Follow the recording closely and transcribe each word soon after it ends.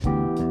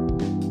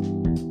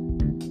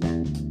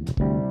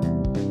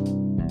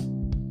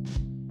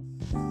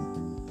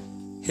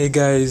Hey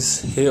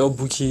guys, hey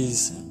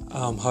Obukies,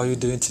 how you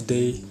doing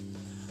today?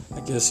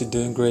 I guess you're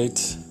doing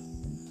great.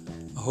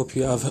 I hope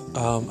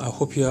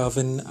you're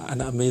having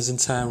an amazing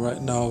time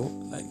right now,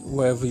 like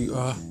wherever you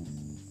are.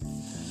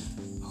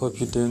 I hope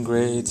you're doing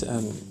great,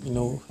 and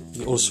you're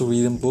also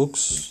reading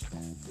books.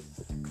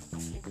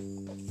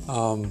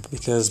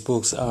 Because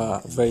books are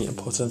very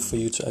important for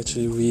you to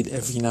actually read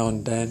every now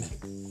and then.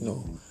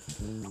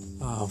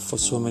 For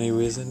so many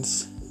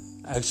reasons.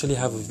 I actually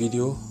have a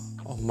video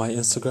on my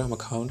Instagram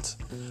account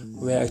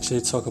where I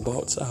actually talk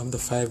about the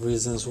 5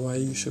 reasons why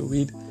you should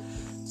read.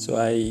 So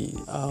I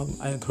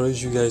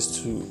encourage you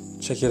guys to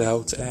check it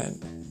out and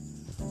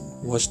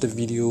watch the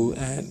video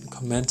and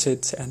comment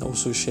it and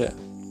also share.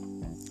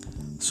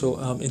 So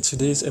in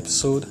today's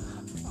episode,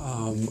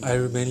 I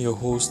remain your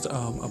host,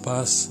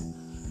 Abbas.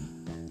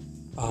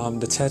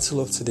 The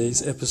title of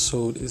today's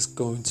episode is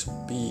going to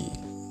be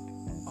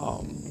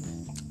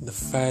the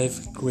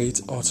 5 great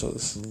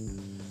authors.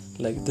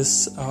 Like,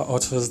 these are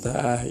authors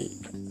that I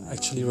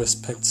actually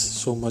respect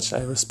so much.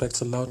 I respect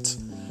a lot.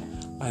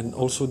 And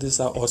also these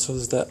are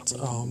authors that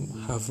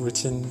have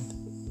written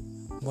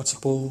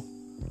multiple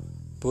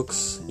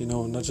books,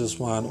 not just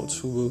 1 or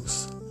 2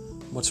 books,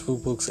 multiple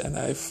books. And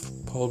I've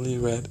probably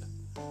read,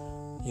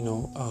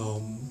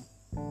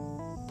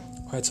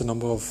 quite a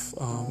number of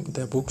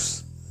their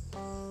books.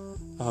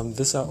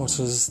 These are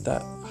authors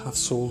that have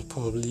sold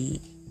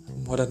probably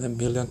more than 1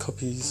 million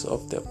copies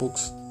of their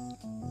books.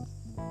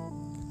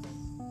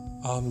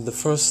 The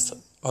first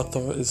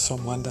author is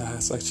someone that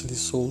has actually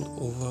sold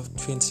over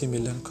 20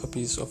 million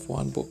copies of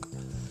one book.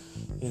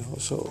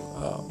 So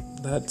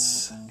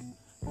that's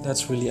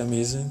really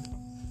amazing.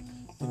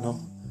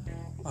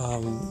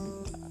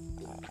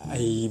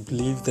 I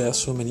believe there are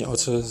so many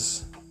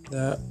authors.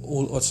 There are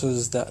all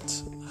authors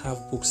that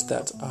have books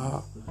that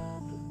are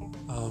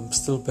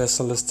still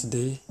bestsellers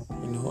today.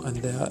 And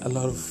there are a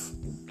lot of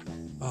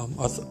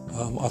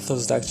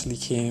authors that actually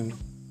came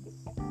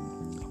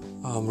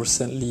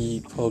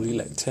recently, probably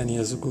like 10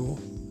 years ago,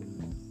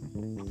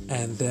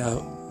 and there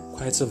are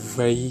quite a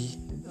very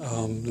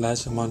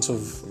large amount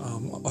of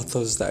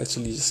authors that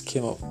actually just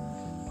came up,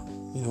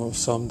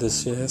 some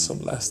this year,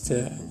 some last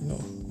year,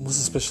 most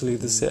especially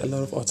this year. A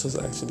lot of authors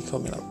are actually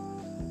coming up,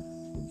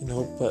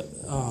 but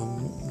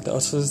the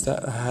authors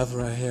that I have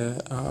right here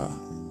are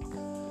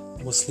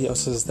mostly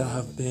authors that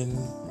have been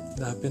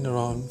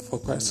around for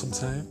quite some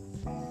time.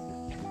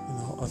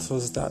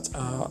 Authors that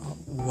are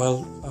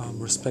well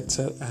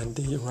respected, and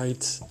they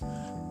write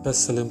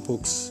best-selling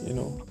books.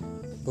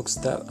 Books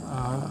that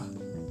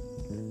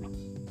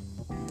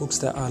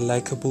are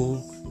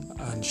likable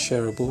and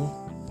shareable.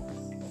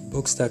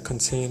 Books that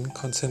contain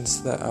contents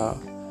that are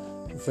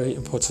very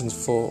important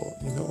for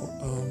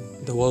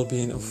the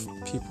well-being of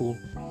people.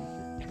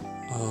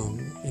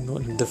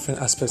 In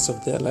different aspects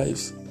of their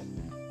lives.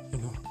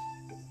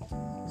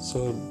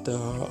 So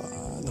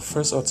the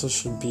first author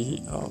should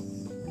be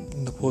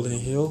Napoleon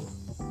Hill,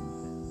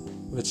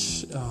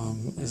 which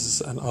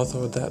is an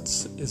author that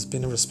is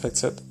being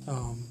respected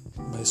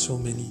by so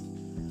many.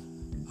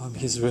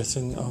 He's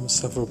written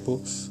several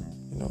books,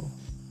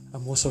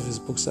 and most of his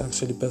books are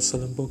actually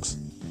best-selling books.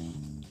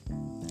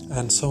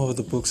 And some of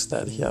the books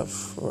that he have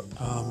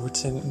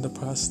written in the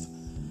past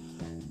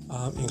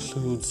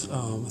includes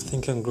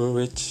Think and Grow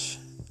Rich,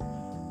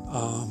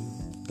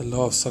 The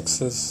Law of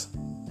Success,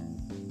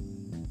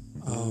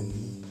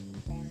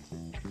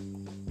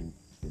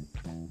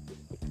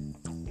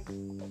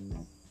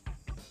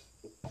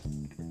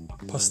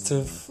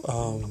 Positive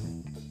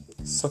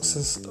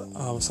success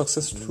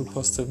through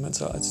positive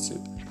mental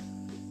attitude,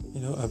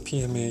 a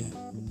PMA,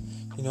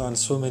 and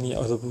so many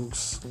other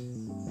books.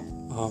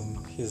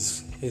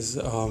 He's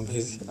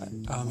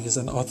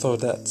an author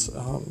that's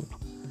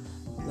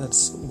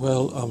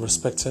well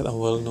respected and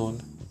well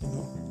known,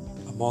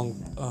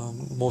 among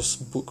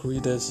most book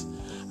readers.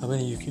 I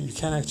mean, you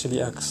can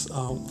actually ask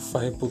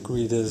 5 book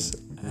readers,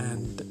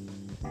 and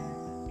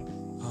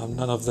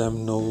none of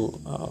them know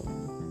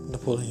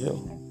Napoleon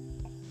Hill.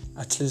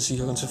 At least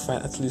you're going to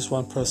find at least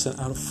one person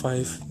out of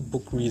 5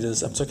 book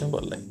readers. I'm talking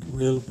about like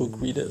real book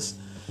readers,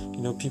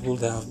 people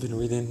that have been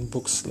reading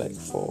books like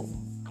for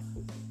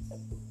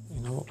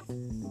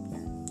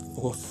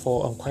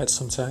quite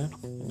some time.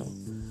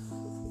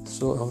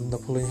 So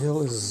Napoleon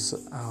Hill is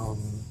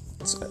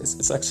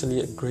it's actually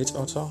a great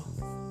author.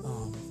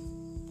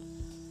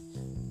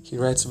 He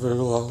writes very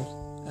well,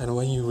 and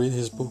when you read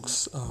his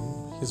books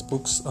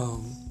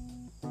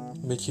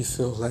make you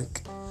feel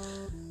like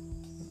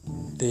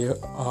they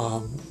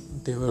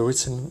were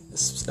written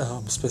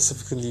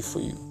specifically for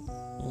you,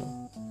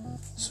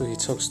 So he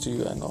talks to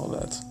you and all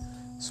that.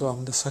 So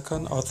the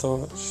second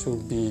author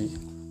should be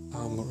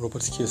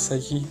Robert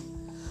Kiyosaki.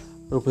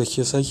 Robert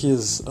Kiyosaki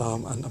is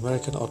an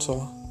American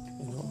author.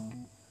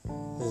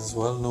 He's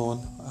well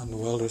known and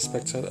well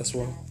respected as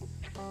well.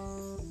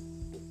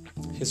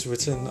 He's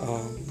written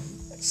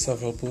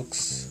several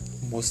books,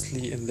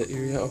 mostly in the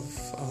area of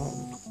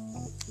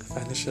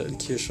financial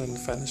education,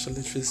 financial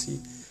literacy.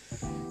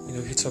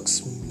 He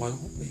talks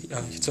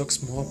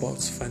more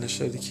about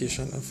financial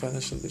education and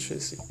financial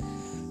literacy.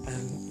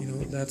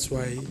 and that's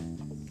why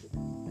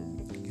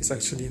he's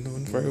actually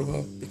known very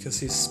well, because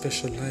he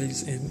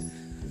specializes in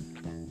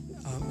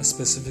a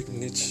specific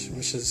niche,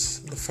 which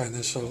is the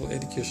financial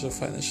education,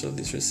 financial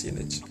literacy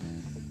niche.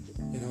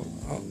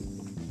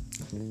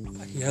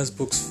 He has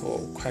books for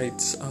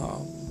quite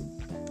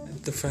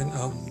different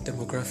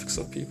demographics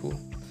of people,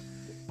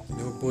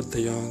 both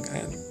the young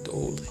and the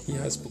old. He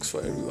has books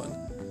for everyone,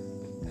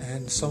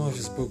 and some of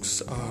his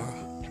books are.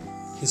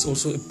 He's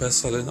also a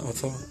best-selling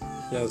author.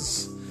 He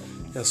has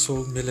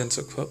sold millions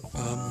of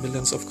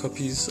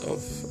copies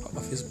of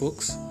his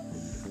books,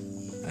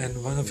 and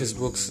one of his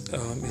books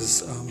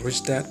is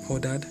Rich Dad Poor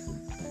Dad,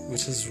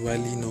 which is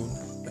widely known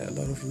by a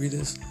lot of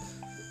readers.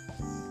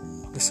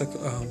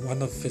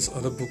 One of his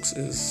other books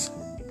is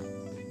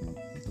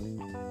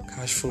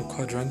Cash Flow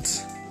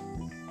Quadrant.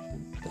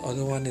 The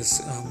other one is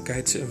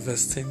Guide to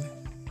Investing.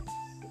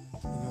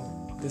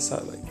 These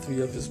are like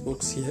three of his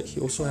books. He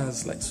also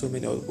has like so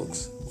many other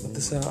books, but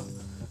these are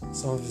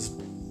some of his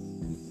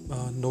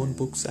known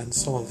books and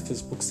some of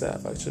his books that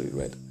I've actually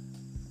read.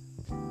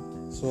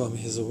 So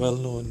he's a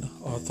well-known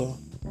author.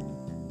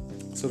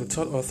 So the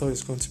third author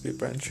is going to be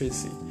Brian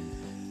Tracy.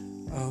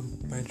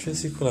 Brian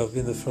Tracy could have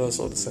been the first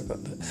or the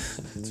second,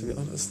 to be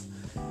honest.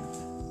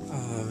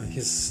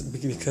 He's a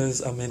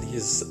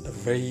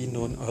very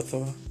known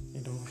author.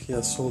 He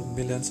has sold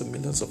millions and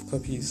millions of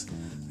copies,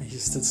 and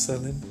he's still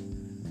selling.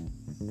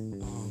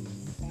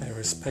 I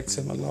respect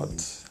him a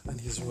lot,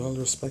 and he's well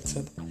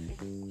respected.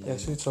 He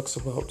actually talks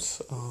about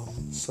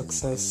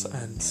success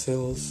and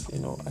sales,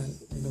 and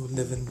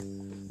living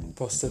a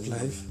positive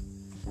life.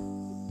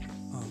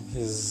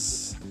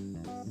 He's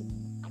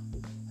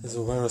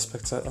a well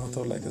respected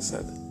author, like I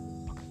said.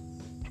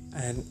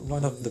 And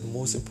one of the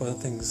most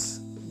important things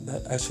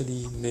that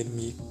actually made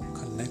me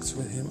connect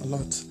with him a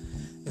lot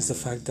is the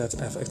fact that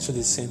I've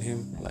actually seen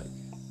him. Like,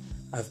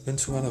 I've been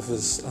to one of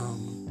his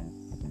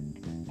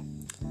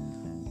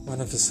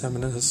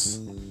seminars,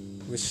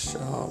 which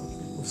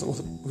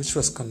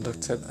was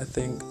conducted, I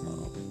think,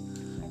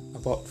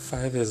 about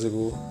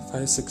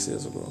 6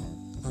 years ago.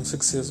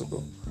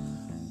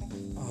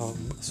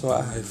 So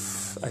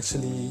I've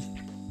actually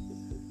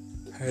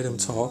heard him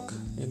talk,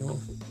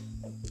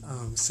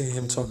 seeing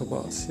him talk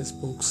about his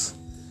books,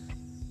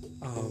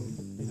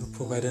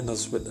 providing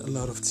us with a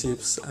lot of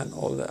tips and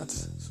all that.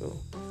 So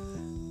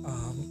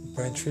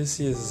Brian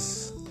Tracy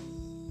has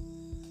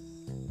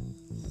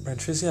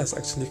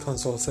actually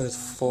consulted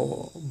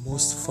for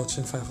most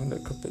Fortune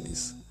 500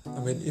 companies.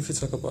 If you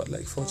talk about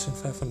like Fortune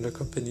 500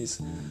 companies,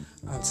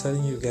 I'm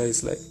telling you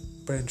guys, like,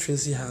 Brian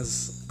Tracy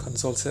has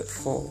consulted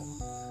for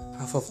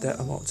half of that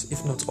amount,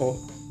 if not all.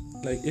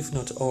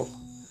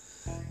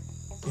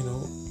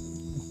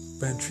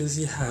 Brian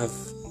Tracy has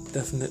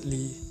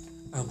definitely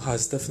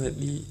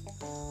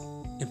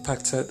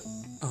impacted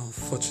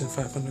Fortune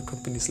 500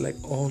 companies, like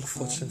all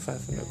Fortune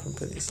 500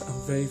 companies.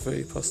 I'm very,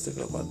 very positive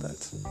about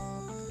that.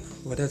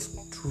 Whether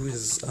through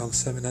his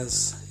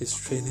seminars, his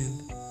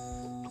training,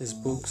 his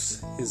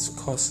books, his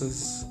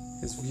courses,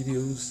 his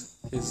videos,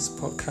 his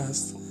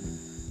podcast,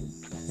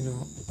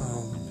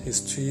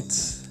 his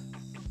tweets,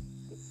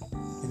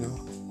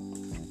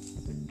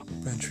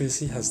 Brian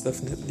Tracy has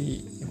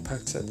definitely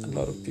impacted a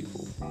lot of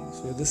people.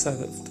 So these are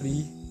the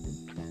three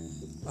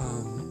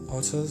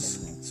authors.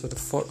 So the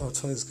fourth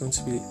author is going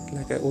to be,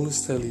 like I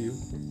always tell you,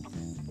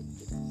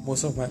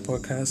 most of my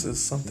podcasts is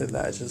something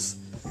that I just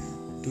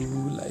do,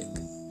 like,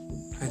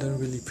 I don't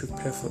really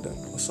prepare for them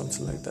or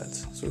something like that.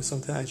 So it's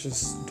something I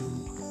just do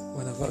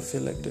whenever I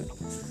feel like doing.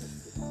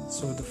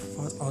 So the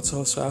fourth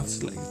author, so I have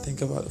to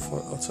think about the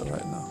fourth author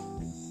right now.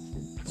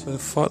 So the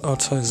fourth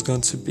author is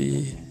going to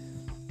be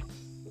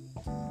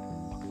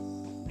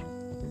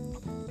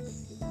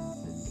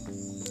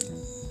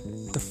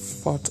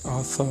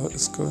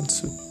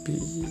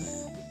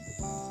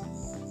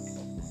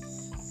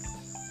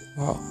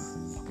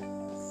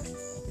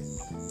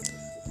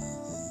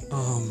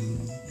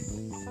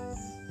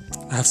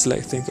I have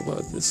to think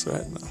about this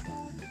right now,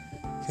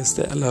 because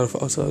there are a lot of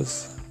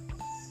authors.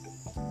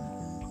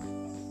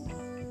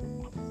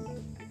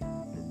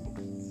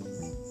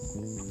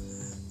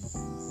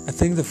 I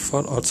think the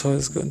fourth author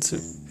is going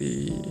to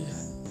be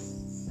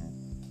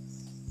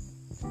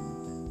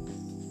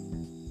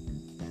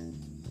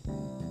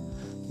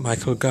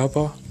Michael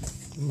Gerber.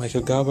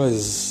 Michael Gerber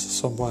is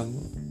someone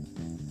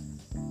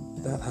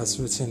that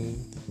has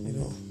written,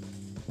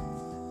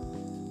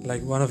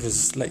 like one of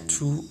his,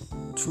 two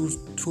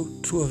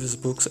of his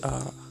books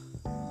are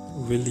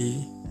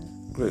really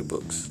great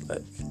books.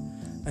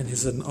 And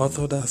he's an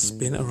author that's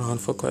been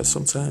around for quite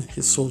some time.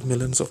 He's sold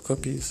millions of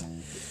copies.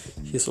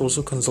 He's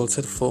also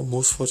consulted for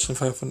most Fortune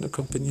 500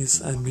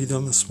 companies and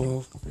medium and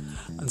small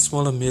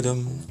and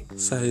medium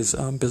size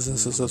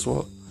businesses as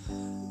well.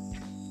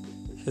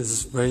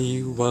 He's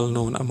very well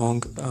known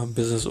among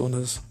business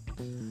owners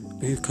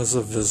because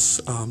of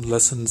his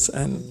lessons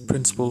and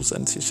principles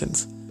and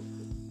teachings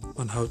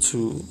on how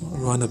to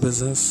run a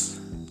business,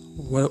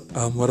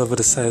 whatever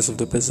the size of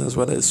the business,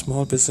 whether it's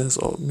small business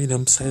or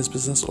medium-sized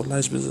business or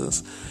large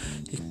business.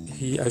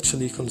 he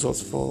actually consults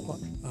for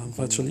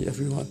virtually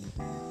everyone.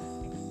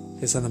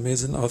 He's an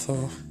amazing author.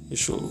 You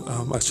should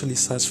actually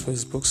search for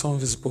his books. Some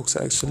of his books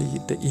are actually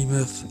The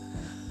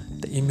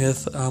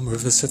E-Myth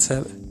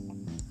Revisited,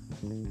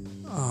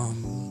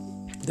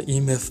 The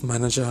E-Myth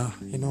Manager,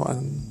 and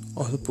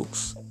other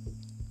books.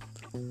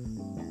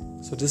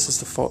 So this is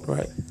the fourth,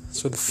 right?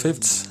 So the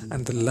fifth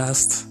and the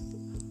last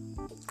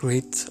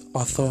great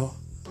author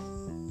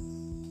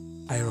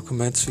I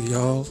recommend to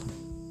y'all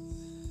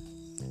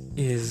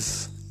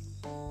is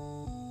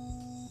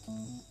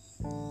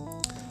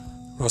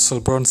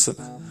Russell Brunson.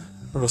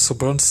 Russell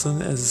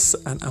Brunson is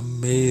an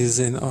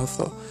amazing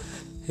author.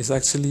 He's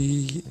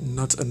actually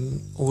not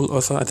an old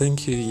author. I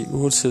think he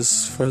wrote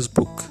his first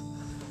book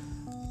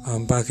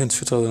back in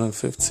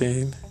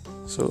 2015.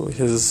 So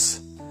he's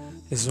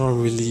not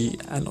really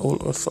an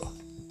old author,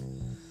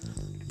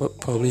 but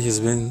probably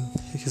he's been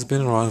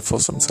around for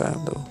some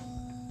time though.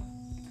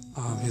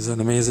 He's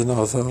an amazing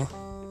author,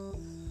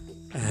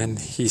 and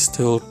he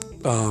still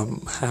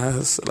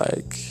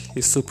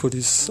he still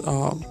produces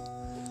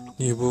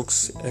new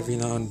books every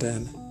now and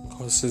then,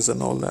 courses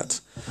and all that.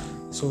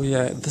 So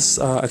yeah, these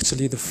are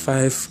actually the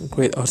 5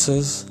 great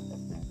authors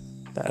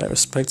that I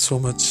respect so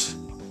much,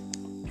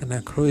 and I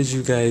encourage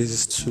you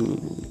guys to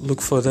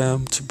look for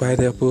them, to buy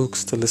their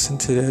books, to listen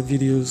to their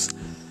videos,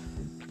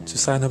 to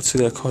sign up to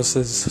their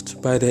courses, to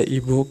buy their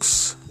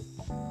ebooks,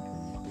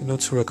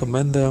 to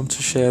recommend them,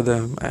 to share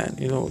them, and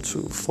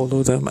to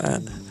follow them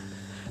and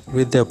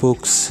read their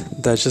books,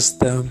 digest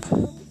them,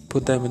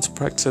 put them into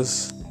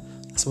practice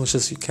as much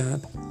as you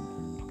can.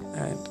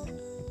 And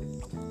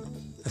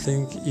I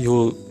think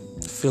you'll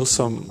feel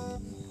some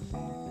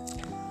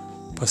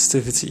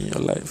positivity in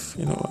your life,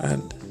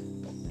 and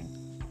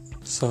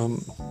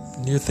some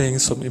new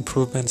things, some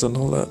improvements and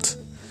all that.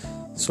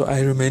 So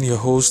I remain your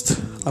host,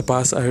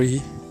 Abbas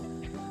Ari,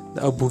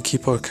 the Abuki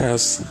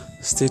podcast.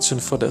 Stay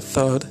tuned for the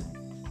third.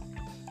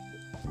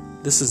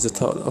 This is the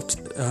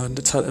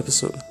third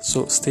episode.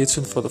 So stay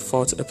tuned for the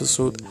 4th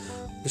episode,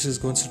 which is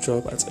going to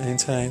drop at any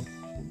time.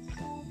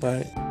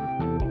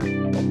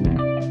 Bye.